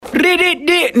No.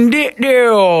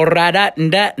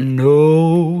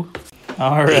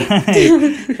 All right.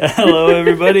 Hello,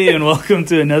 everybody, and welcome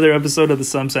to another episode of the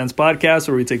Some Sense Podcast,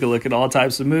 where we take a look at all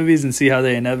types of movies and see how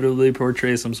they inevitably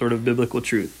portray some sort of biblical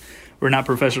truth. We're not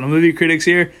professional movie critics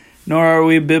here, nor are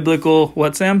we biblical,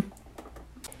 what, Sam?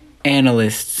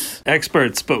 Analysts.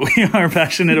 Experts, but we are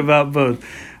passionate about both.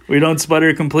 We don't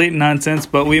sputter complete nonsense,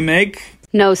 but we make...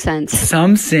 No sense.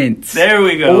 Some sense. There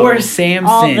we go. Or Sam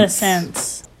all sense. the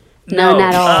sense. None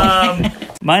at all.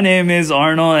 My name is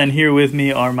Arnold, and here with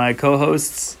me are my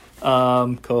co-hosts.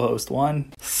 Co-host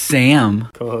 1. Sam.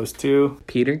 Co-host 2.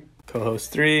 Peter.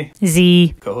 Co-host 3.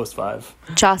 Z. Co-host 5.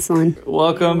 Jocelyn.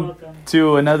 Welcome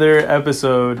to another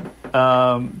episode.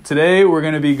 Today we're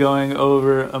going to be going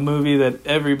over a movie that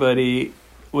everybody,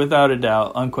 without a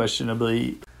doubt,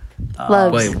 unquestionably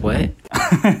Loves. Wait, what?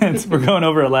 we're going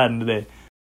over Aladdin today.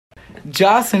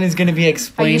 Jocelyn is going to be Are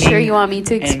explaining. you sure you want me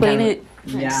to explain and, it?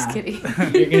 I'm yeah. just kidding.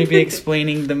 You're going to be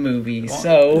explaining the movie.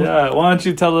 So, Yeah, why don't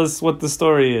you tell us what the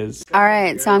story is? All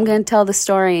right, so I'm going to tell the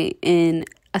story in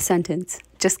a sentence.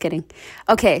 Just kidding.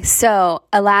 Okay, so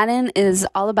Aladdin is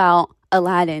all about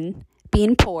Aladdin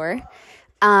being poor,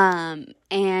 and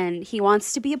he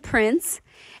wants to be a prince,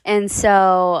 and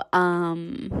so,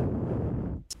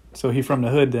 So he from the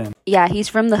hood then. yeah, he's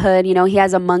from the hood. You know, he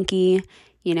has a monkey.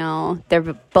 You know, they're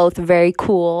both very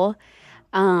cool,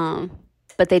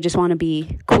 but they just want to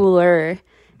be cooler,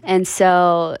 and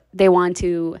so they want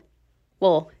to.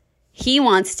 Well, he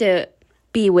wants to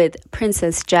be with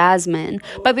Princess Jasmine.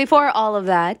 But before all of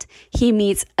that, he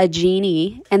meets a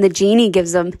genie, and the genie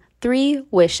gives him 3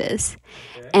 wishes.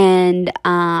 And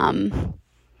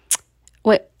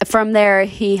from there,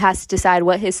 he has to decide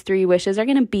what his 3 wishes are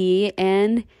going to be.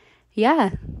 And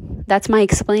yeah, that's my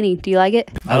explaining. Do you like it?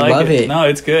 I love it. No,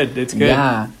 it's good. It's good.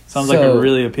 Yeah. Sounds like a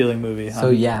really appealing movie. So,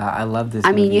 yeah, I love this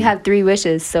I mean, movie. you have 3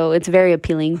 wishes, so it's very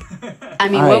appealing. I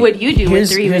mean, All what right, would you do with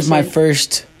 3 Here's wishes? my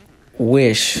first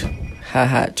wish.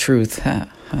 Haha, truth. Ha,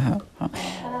 ha, ha.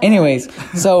 Anyways,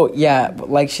 so yeah,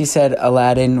 like she said,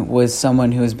 Aladdin was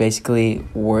someone who was basically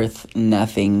worth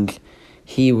nothing.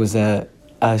 He was a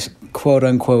quote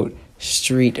unquote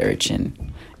street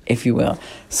urchin, if you will.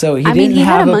 So he didn't he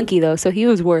have had a monkey though, so he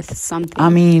was worth something. I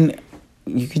mean,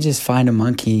 you could just find a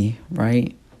monkey,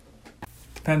 right?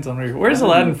 Depends on where's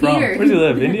Aladdin from? Here. Where does he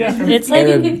live? India? It's like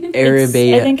I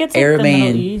think it's like the Arabian.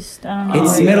 Middle East. I don't know.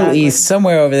 It's Middle East,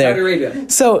 somewhere over there. Saudi Arabia.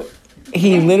 So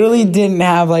he literally didn't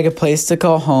have like a place to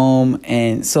call home,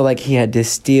 and so like he had to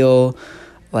steal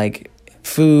like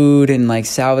food and like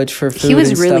salvage for food. He was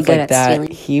and really stuff good like at that.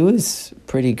 stealing. He was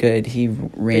pretty good. He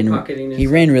ran. Pickpocketing and He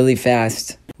stuff. ran really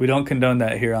fast. We don't condone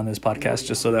that here on this podcast,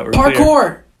 just so that we're clear.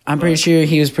 Parkour. I'm pretty sure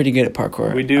he was pretty good at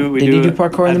parkour. We do. Did he do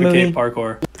parkour in the movie? advocate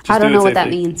parkour. Just I don't do it know what that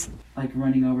safely. means. Like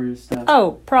running over stuff.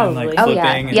 Oh, probably. like, Oh yeah,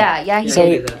 flipping and- yeah. He So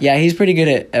did. yeah, he's pretty good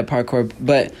at parkour,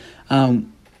 but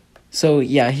so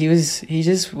yeah, he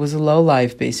just was a low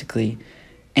life basically.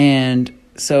 And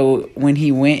so when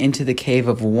he went into the Cave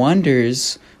of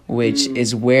Wonders, which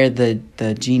is where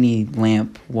the genie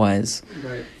lamp was,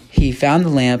 Right. he found the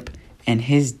lamp and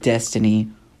his destiny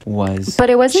was But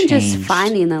it wasn't just changed.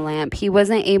 finding the lamp. He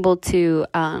wasn't able to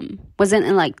wasn't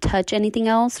like touch anything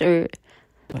else or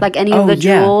like any Oh, of the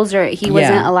yeah. jewels, or he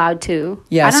wasn't Yeah. allowed to.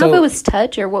 Yeah, I don't know so- if it was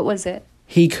touch or what was it.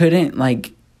 He couldn't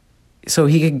like so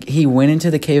he went into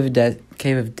the Cave of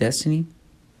Destiny,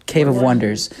 Cave of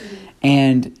Wonders,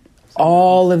 and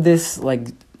all of this like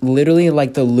literally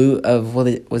like the loot of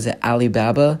was it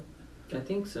Alibaba? I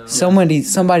think so.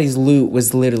 Somebody's loot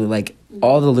was literally like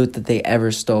all the loot that they ever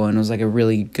stole, and it was like a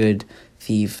really good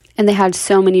thief. And they had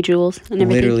so many jewels and everything.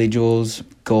 Literally jewels,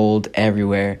 gold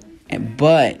everywhere.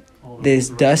 But this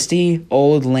dusty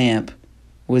old lamp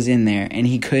was in there, and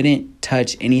he couldn't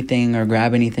touch anything or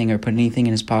grab anything or put anything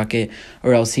in his pocket,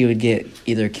 or else he would get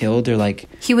either killed or like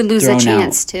He would lose a thrown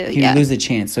chance out. to. He Yeah. would lose the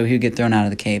chance, so he would get thrown out of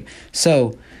the cave.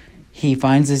 So he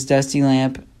finds this dusty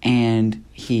lamp and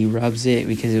he rubs it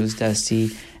because it was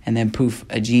dusty, and then poof,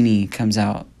 a genie comes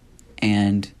out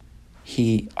and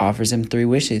he offers him 3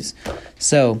 wishes.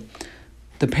 So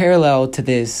the parallel to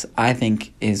this, I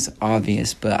think, is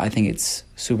obvious, but I think it's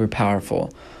super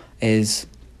powerful, is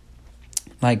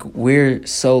like we're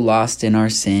so lost in our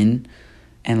sin,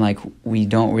 and like we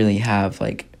don't really have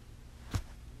like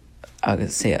I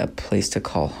would say a place to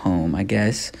call home, I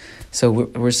guess. So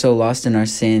we're so lost in our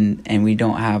sin, and we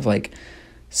don't have like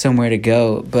somewhere to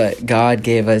go. But God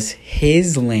gave us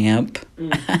His lamp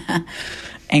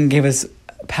and gave us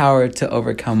power to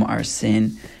overcome our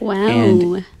sin. Wow.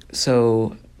 And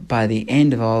so by the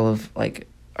end of all of like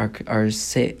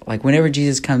like whenever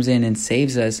Jesus comes in and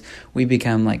saves us, we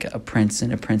become like a prince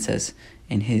and a princess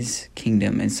in his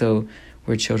kingdom, and so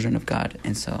we're children of God.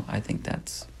 And so I think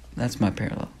that's my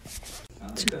parallel.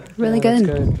 Really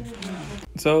good.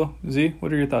 So, Z,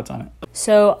 what are your thoughts on it?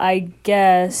 So I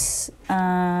guess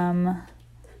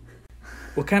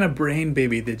What kind of brain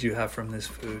baby did you have from this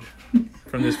food?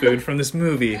 From this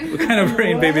movie? What kind of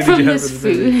brain baby did you have from this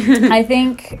movie? I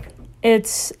think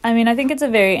it's a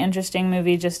very interesting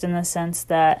movie just in the sense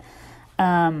that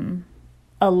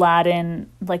Aladdin,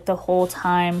 like the whole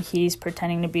time he's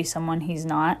pretending to be someone he's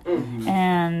not.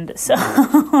 And so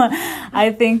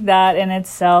I think that in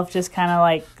itself just kind of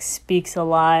like speaks a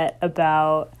lot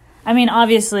about, I mean,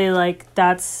 obviously like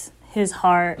that's his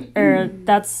heart, or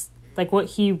that's like what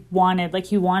he wanted. Like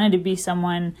he wanted to be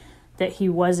someone that he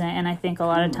wasn't. And I think a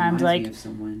lot of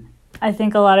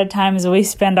times we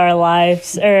spend our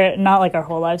lives, or not like our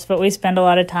whole lives, but we spend a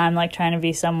lot of time like trying to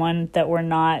be someone that we're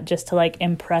not, just to like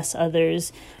impress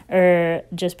others, or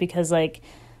just because like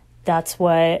that's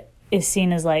what is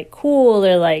seen as like cool,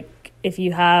 or like if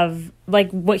you have like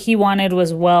what he wanted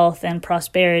was wealth and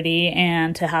prosperity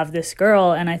and to have this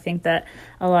girl. And I think that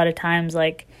a lot of times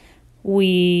like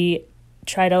we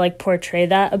try to like portray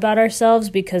that about ourselves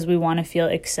because we want to feel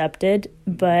accepted,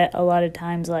 but a lot of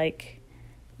times like,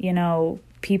 you know,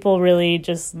 people really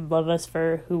just love us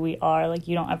for who we are. Like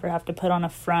you don't ever have to put on a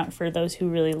front for those who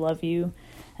really love you.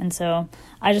 And so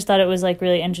I just thought it was like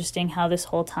really interesting how this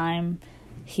whole time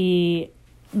he,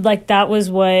 like that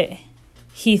was what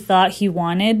he thought he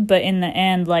wanted, but in the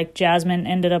end like Jasmine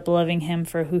ended up loving him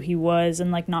for who he was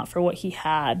and like not for what he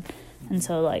had. And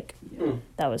so like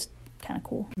that was kind of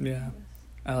cool. Yeah.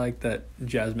 I like that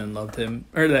Jasmine loved him,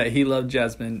 or that he loved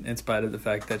Jasmine in spite of the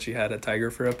fact that she had a tiger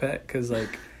for a pet. Because,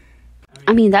 like,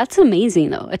 I mean, that's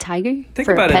amazing, though. A tiger? Think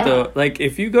for about a pet? it, though. Like,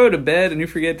 if you go to bed and you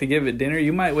forget to give it dinner,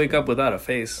 you might wake up without a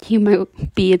face. You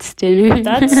might be its dinner.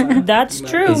 That's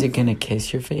true. Is it gonna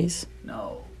kiss your face?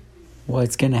 No.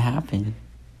 What's gonna happen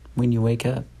when you wake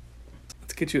up?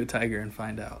 Let's get you a tiger and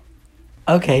find out.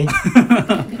 Okay.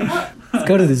 Let's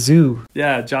go to the zoo.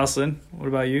 Yeah, Jocelyn, what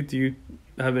about you? Do you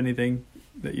have anything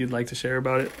that you'd like to share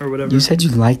about it or whatever? You said you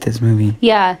liked this movie.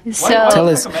 Yeah, so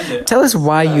Tell us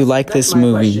why you like this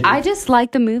movie. I just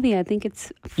like the movie. I think it's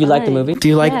fun. You like the movie? Do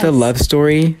you like the Yes. love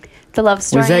story? The love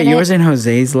story. Was that in yours it? and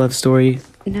Jose's love story?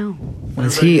 No.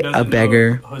 Was he a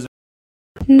beggar?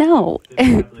 No.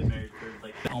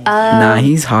 Nah,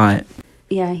 he's hot.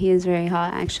 Yeah, he is very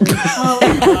hot, actually.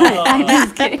 I'm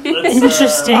just kidding.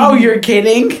 Interesting. Oh, you're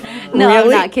kidding? No,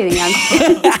 Really? I'm not kidding.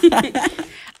 I'm kidding.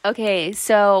 Okay,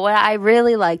 so what I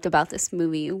really liked about this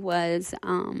movie was,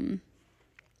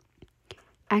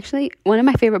 actually, one of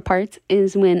my favorite parts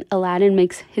is when Aladdin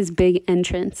makes his big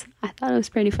entrance. I thought it was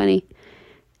pretty funny.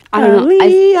 I don't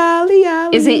know.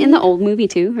 Is it in the old movie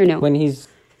too, or no? When he's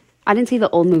I didn't see the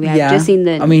old movie. Yeah. I've just seen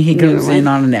the I mean, he newer goes one. in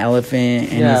on an elephant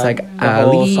and Yeah, it's like, the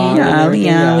whole Ali, song and Ali, everything,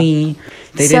 yeah. Ali.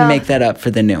 They So- didn't make that up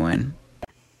for the new one.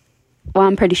 Well,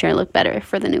 I'm pretty sure it looked better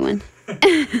for the new one.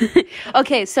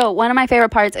 Okay, so one of my favorite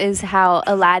parts is how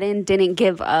Aladdin didn't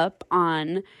give up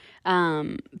on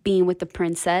being with the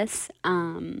princess.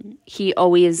 He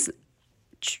always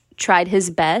tried his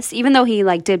best, even though he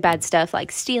like did bad stuff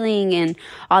like stealing and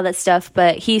all that stuff,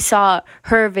 but he saw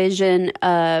her vision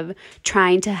of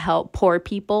trying to help poor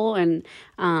people, and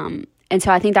so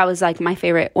I think that was like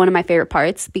one of my favorite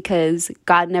parts, because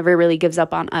God never really gives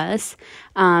up on us.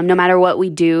 No matter what we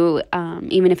do,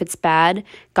 even if it's bad,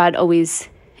 God always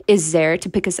is there to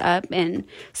pick us up. And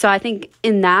so I think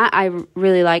in that I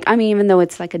really like, I mean, even though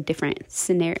it's like a different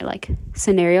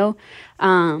scenario,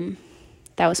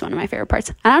 that was one of my favorite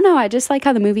parts. I don't know, I just like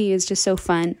how the movie is just so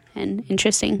fun and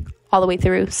interesting all the way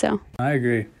through. So I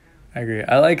agree.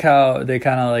 I like how they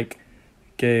kind of like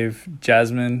gave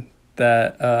Jasmine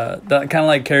that kind of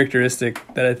like characteristic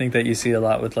that I think that you see a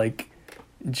lot with like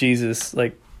Jesus,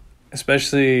 like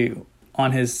especially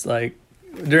on his like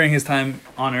during his time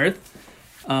on earth,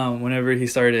 whenever he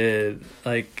started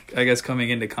like I guess coming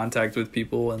into contact with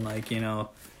people and like, you know,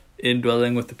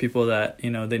 indwelling with the people that, you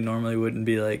know, they normally wouldn't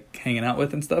be like hanging out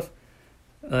with and stuff.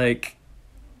 Like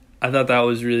I thought that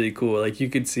was really cool. Like you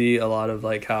could see a lot of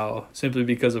like how simply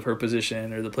because of her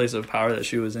position or the place of power that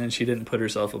she was in, she didn't put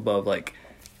herself above like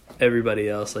everybody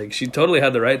else. Like she totally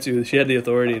had the right to. She had the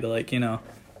authority to like, you know,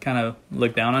 kind of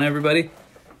look down on everybody.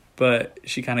 But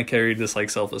she kind of carried this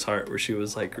like selfless heart where she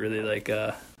was like really like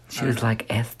She was like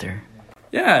Esther.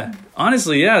 yeah,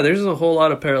 honestly, yeah, there's a whole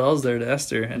lot of parallels there to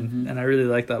Esther, and I really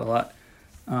like that a lot.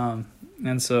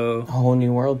 And so a whole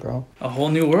new world, bro. a whole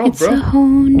new world, it's bro. a whole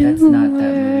new That's not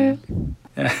that world. movie.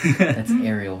 Yeah. That's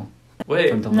Ariel Wait,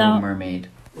 from The No. Little Mermaid.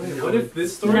 what if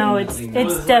this story? No, it's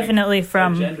definitely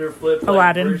from gender flip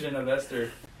Aladdin. version of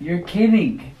Esther? You're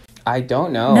kidding. I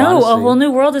don't know. No, honestly. A Whole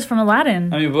New World is from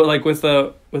Aladdin. I mean, but like with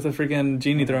a freaking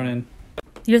genie thrown in.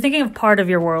 You're thinking of Part of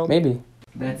Your World. Maybe.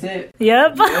 That's it.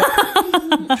 Yep.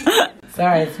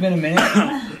 Sorry, it's been a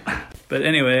minute. But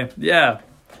anyway, yeah.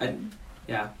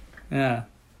 Yeah. Yeah.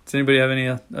 Does anybody have any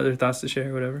other thoughts to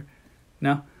share or whatever?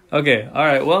 No? Okay. All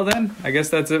right. Well, then, I guess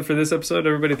that's it for this episode.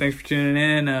 Everybody, thanks for tuning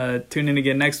in. Tune in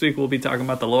again next week. We'll be talking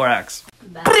about the Lorax.